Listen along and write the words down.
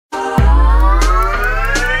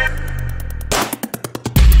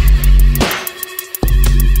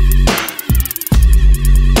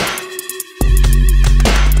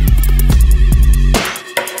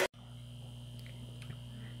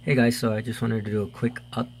Hey guys, so I just wanted to do a quick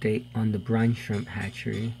update on the brine shrimp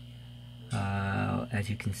hatchery. As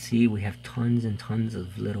you can see, we have tons and tons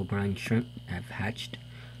of little brine shrimp have hatched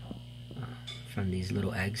from these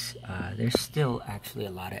little eggs. There's still actually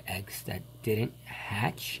a lot of eggs that didn't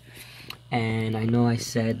hatch, and I know I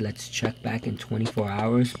said let's check back in 24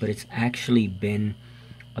 hours, but it's actually been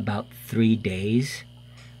about 3 days.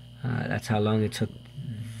 That's how long it took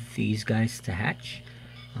these guys to hatch.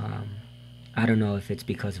 I don't know if it's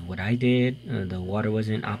because of what I did, the water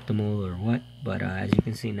wasn't optimal or what, but as you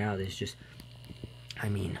can see now, there's just, I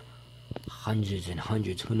mean, hundreds and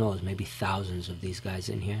hundreds, who knows, maybe thousands of these guys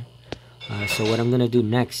in here. So what I'm going to do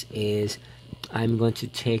next is I'm going to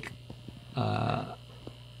take, I'd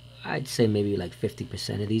say maybe like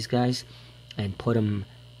 50% of these guys and put them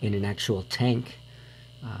in an actual tank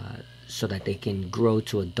so that they can grow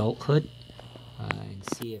to adulthood and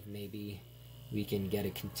see if maybe we can get a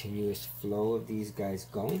continuous flow of these guys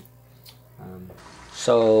going.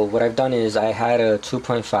 So what I've done is I had a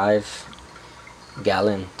 2.5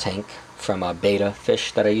 gallon tank from a beta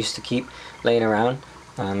fish that I used to keep laying around.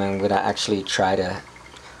 I'm gonna actually try to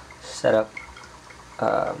set up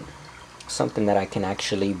something that I can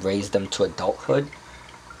actually raise them to adulthood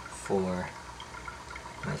for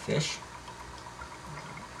my fish.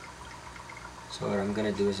 So what I'm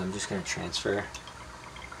gonna do is I'm just gonna transfer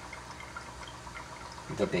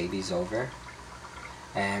the babies over,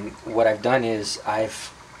 and what I've done is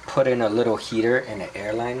I've put in a little heater and an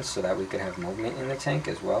airline so that we could have movement in the tank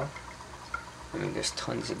as well. I mean, there's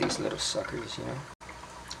tons of these little suckers, you know.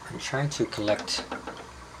 I'm trying to collect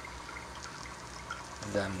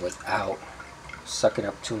them without sucking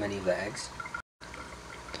up too many of the eggs.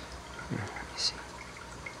 Let me see.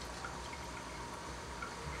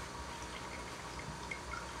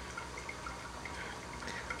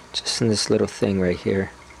 Just in this little thing right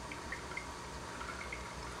here.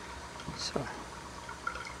 So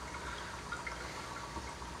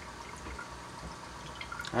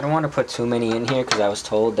I don't want to put too many in here because I was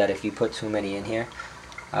told that if you put too many in here,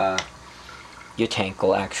 your tank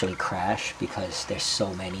will actually crash because there's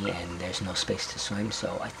so many and there's no space to swim.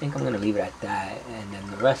 So I think I'm going to leave it at that, and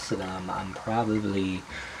then the rest of them I'm probably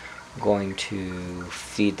going to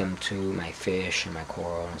feed them to my fish and my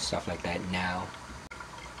coral and stuff like that now.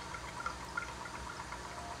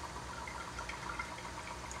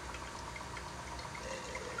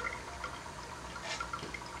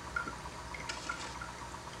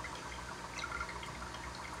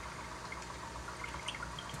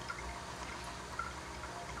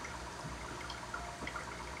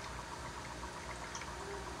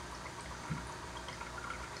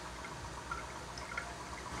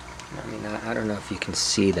 I mean, I don't know if you can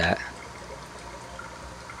see that,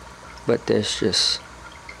 but there's just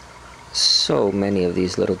so many of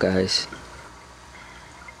these little guys.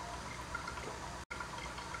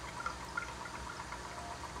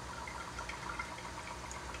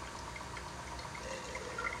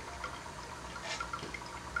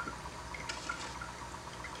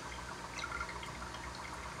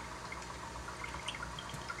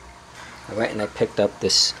 I went and I picked up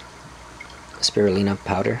this spirulina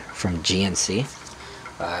powder from GNC.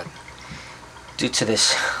 Due to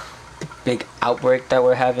this big outbreak that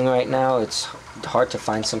we're having right now, it's hard to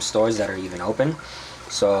find some stores that are even open.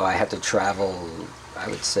 So I had to travel, I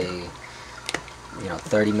would say,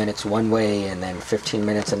 30 minutes one way and then 15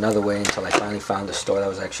 minutes another way until I finally found a store that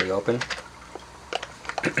was actually open.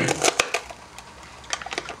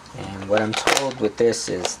 And what I'm told with this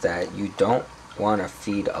is that you don't want to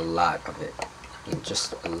feed a lot of it.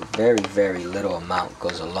 Just a very, very little amount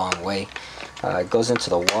goes a long way. It goes into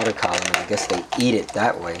the water column, and I guess they eat it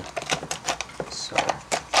that way. So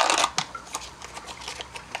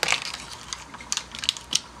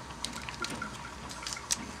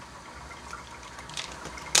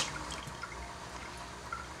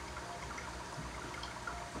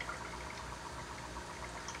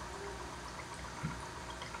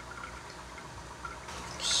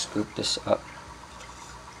scoop this up.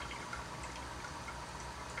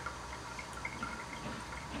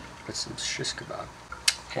 Put some shish kebab,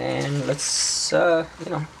 and let's see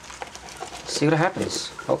what happens.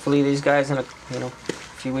 Hopefully these guys in a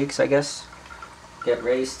few weeks, I guess, get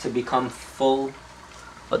raised to become full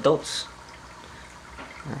adults.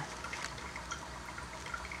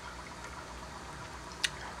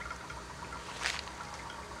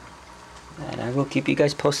 And I will keep you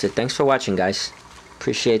guys posted. Thanks for watching, guys.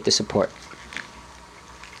 Appreciate the support.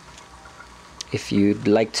 If you'd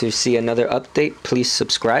like to see another update, please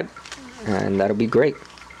subscribe, and that'll be great.